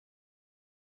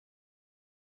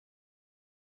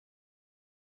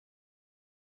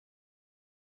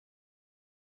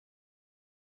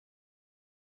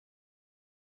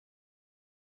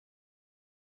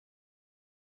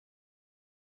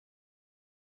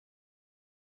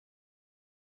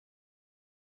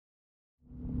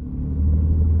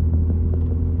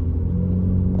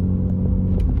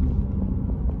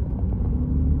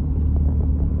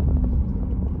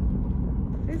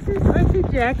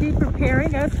Jackie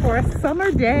preparing us for a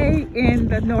summer day in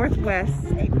the Northwest.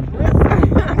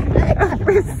 A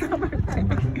brisk summer day.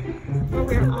 Where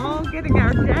we're all getting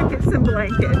our jackets and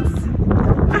blankets.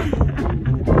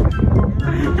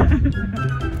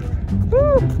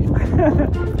 Woo!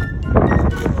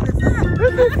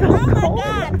 This is so cold.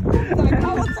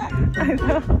 I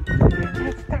know.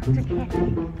 That's Dr.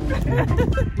 Jackie.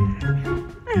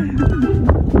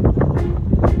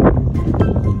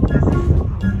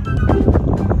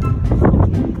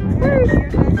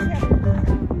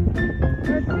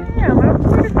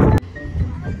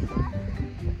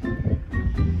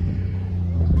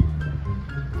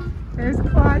 There's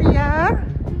Claudia,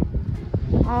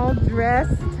 all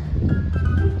dressed,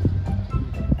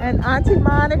 and Auntie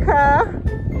Monica,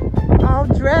 all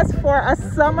dressed for a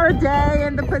summer day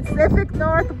in the Pacific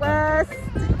Northwest.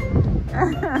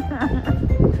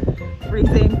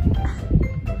 Freezing.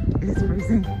 It is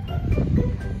freezing.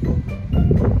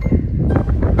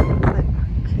 Okay,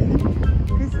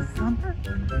 this is summer.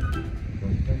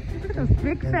 Look at those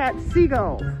big fat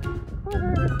seagulls. What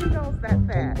are the seagulls that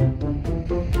fat?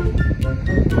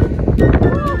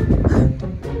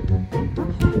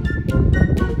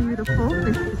 Beautiful.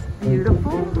 This is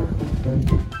beautiful.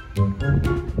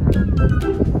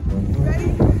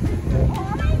 Ready?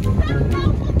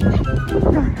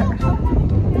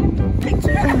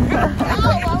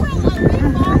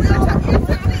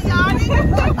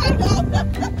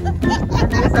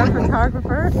 There's our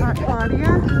photographer, Aunt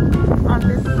Claudia, on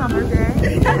this summer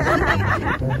day.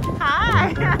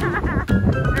 Hi!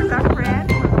 There's our friend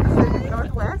from the Pacific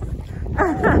Northwest.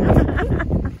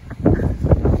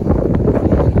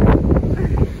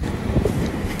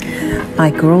 My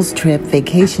girls' trip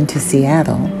vacation to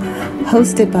Seattle,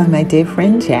 hosted by my dear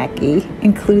friend Jackie,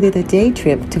 included a day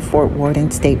trip to Fort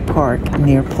Worden State Park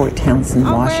near Port Townsend,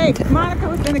 Washington. Wait, Monica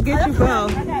was going to get you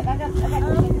both.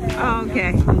 Oh,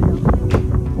 okay.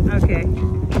 Okay.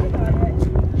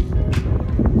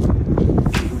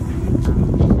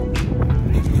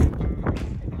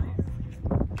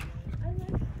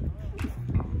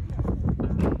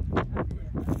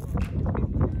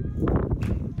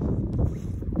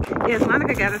 Yes,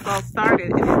 Monica got us all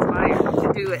started and inspired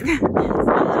to do it.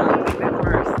 At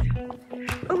first.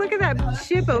 Oh, look at that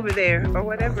ship over there, or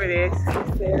whatever it is.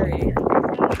 Ferry.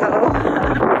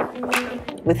 Oh.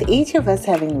 With each of us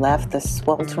having left the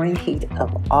sweltering heat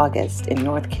of August in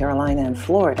North Carolina and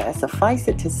Florida, suffice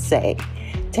it to say,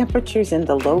 temperatures in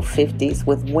the low 50s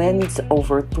with winds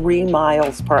over 3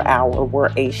 miles per hour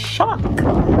were a shock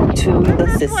to the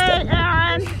system.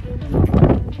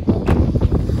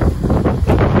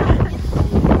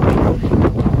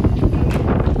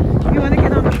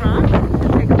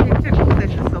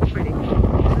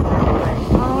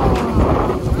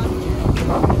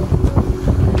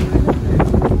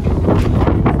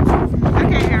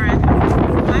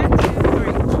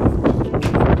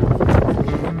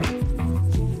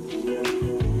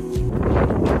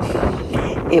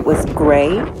 It was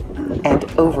gray and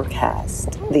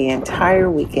overcast the entire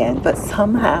weekend, but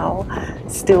somehow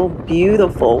still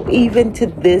beautiful, even to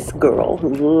this girl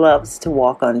who loves to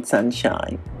walk on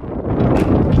sunshine.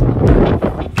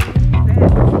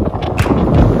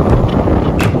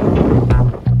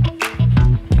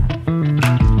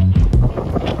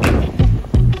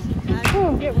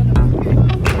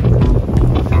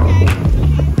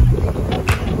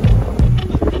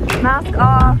 Mask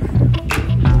off.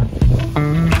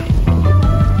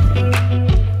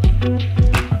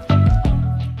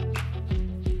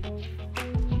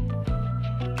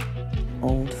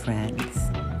 Old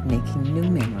friends, making new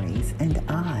memories, and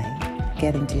I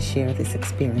getting to share this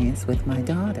experience with my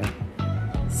daughter,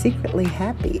 secretly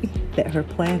happy that her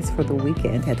plans for the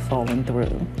weekend had fallen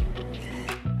through.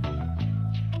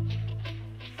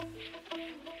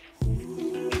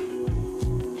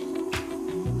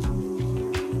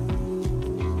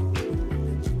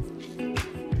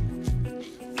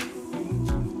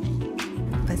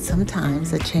 But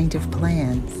sometimes a change of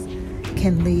plans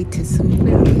can lead to some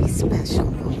really special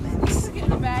moments. Get in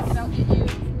the back and I'll get you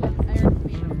Aaron to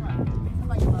be in the front.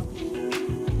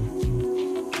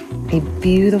 A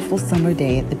beautiful summer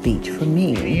day at the beach for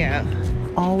me. Yeah.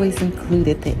 Always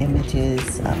included the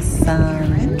images of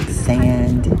sun,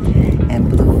 sand, and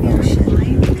blue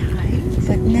ocean.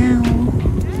 But now,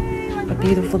 a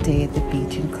beautiful day at the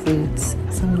beach includes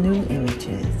some new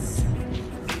images.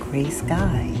 Gray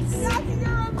skies,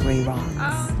 gray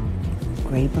rocks,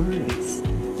 gray birds,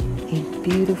 a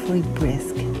beautifully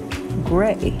brisk,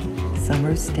 gray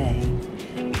summer's day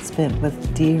spent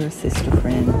with dear sister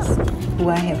friends who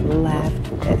I have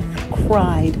laughed with,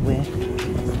 cried with,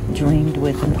 dreamed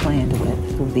with, and planned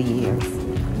with through the years.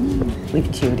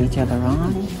 We've cheered each other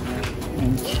on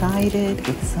and chided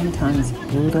with sometimes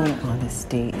brutal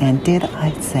honesty, and did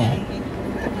I say,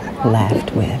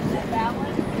 laughed with.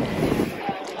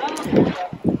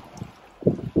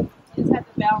 You just have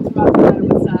to balance around no matter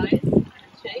what size and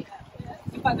shape.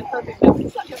 You find the perfect balance.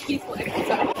 It's like a peaceful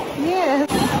exercise. Yes.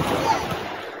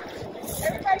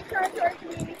 Everybody turn towards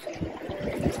me.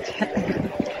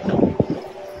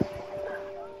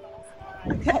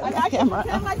 Camera.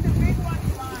 Sound like the big one.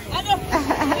 I know.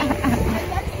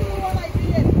 That's the one I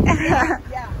did.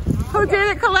 Yeah. Who did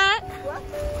it, Colette? What?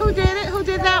 Who did it? Who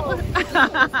did that one?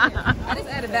 I just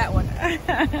added that one.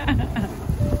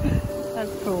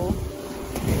 That's cool.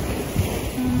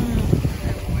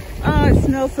 Oh, it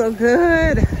smells so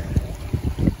good.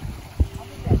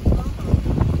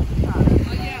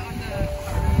 Oh yeah, on the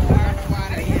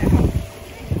water, yeah.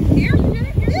 Here, you did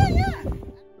it? Yeah, yeah.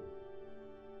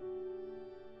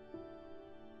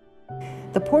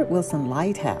 The Port Wilson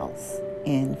Lighthouse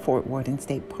in Fort Worden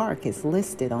State Park is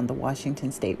listed on the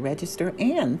Washington State Register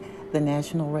and the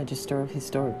National Register of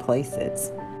Historic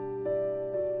Places.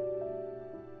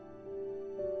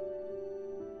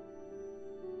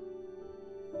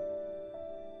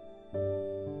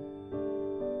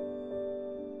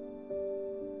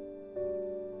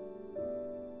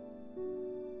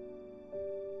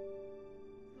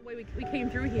 The way we came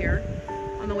through here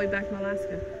on the way back from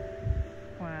Alaska.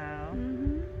 Wow.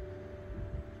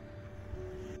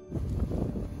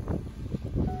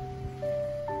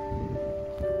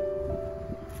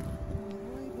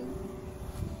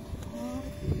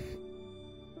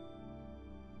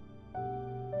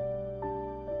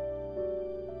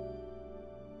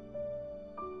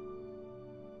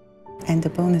 And a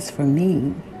bonus for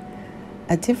me,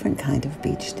 a different kind of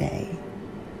beach day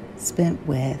spent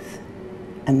with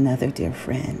another dear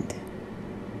friend,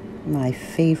 my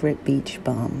favorite beach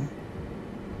bum,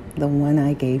 the one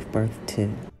I gave birth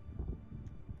to.